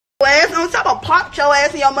ass on top of pop your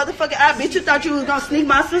ass in your motherfucking eye, bitch. You thought you was gonna sneak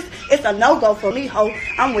my sister? It's a no-go for me, ho.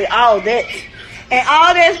 I'm with all that. And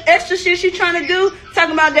all that extra shit she trying to do,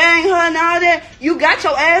 talking about that ain't her and all that, you got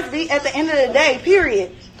your ass beat at the end of the day,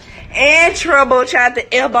 period. And Trouble tried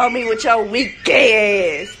to elbow me with your weak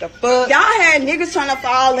ass. The fuck? Y'all had niggas trying to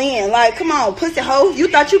fall in. Like, come on, pussy hoe. You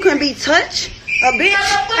thought you couldn't be touched? A bitch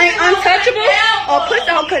ain't untouchable? A pussy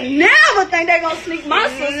hoe could never think they gonna sneak my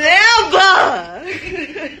sister. Never!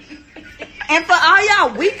 And for all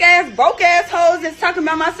y'all weak ass, broke ass hoes that's talking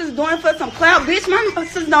about my sister doing for some clout, bitch, my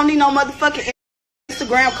sister don't need no motherfucking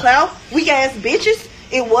Instagram clout. Weak ass bitches.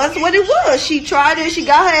 It was what it was. She tried it, she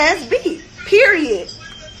got her ass beat. Period.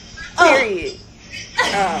 Period.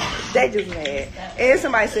 They just mad. And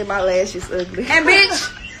somebody said my lashes ugly. And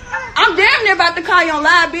bitch, I'm damn near about to call you on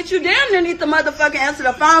live, bitch. You damn near need to motherfucking answer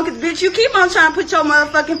the phone, cause bitch, you keep on trying to put your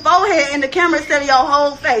motherfucking forehead in the camera instead of your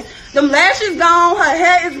whole face. Them lashes gone, her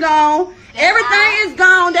hair is gone, everything is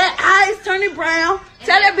gone, that eye is turning brown.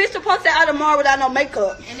 Tell that bitch to post that out tomorrow without no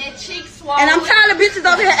makeup. And that cheek swollen. And I'm tired of bitches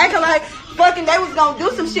over here acting like fucking they was gonna do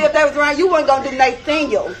some shit if they was around. You wasn't gonna do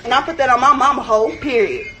Nathaniel. And I put that on my mama hoe,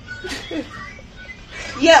 period.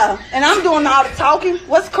 Yeah, and I'm doing all the talking.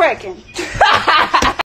 What's cracking?